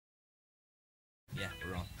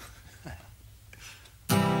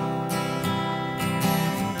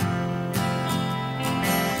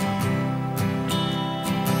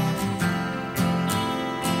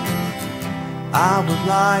I would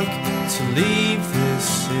like to leave this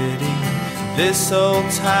city. This old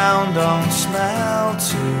town don't smell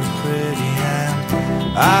too pretty, and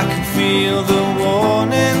I can feel the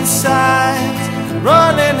warning signs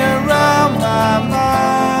running around my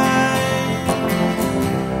mind.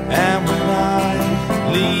 And when I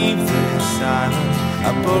leave this island,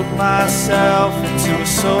 I book myself into a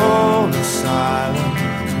soul asylum,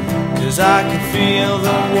 'cause I can feel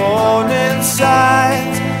the warning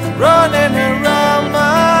signs running around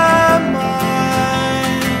my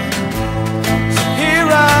mind. So here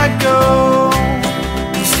I go,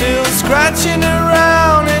 I'm still scratching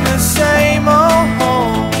around in the same old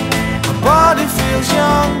hole. My body feels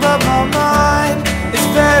young but my mind is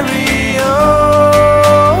very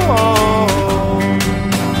old.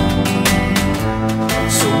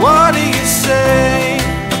 So what do you say?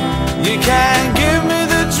 You can't give me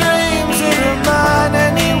the dreams that are mine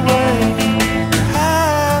anyway.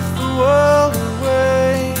 Half the world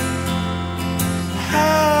away,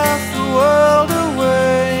 half the world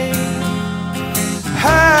away,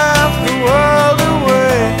 half the world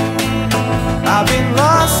away. I've been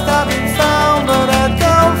lost, I've been found, but I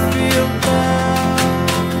don't feel bound.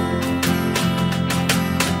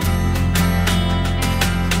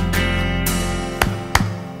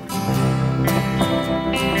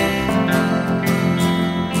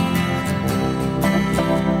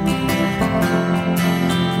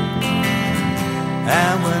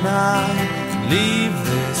 And when I leave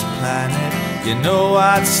this planet, you know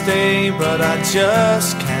I'd stay, but I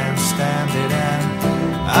just can't stand it. And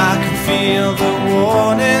I can feel the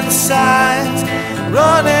warning signs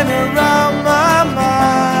running around my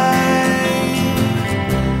mind.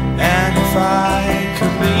 And if I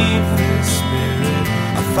could leave this spirit,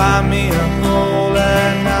 I'll find me a hole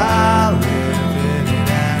and I'll live in it.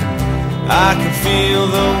 And I can feel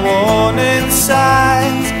the warning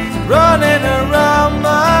signs running around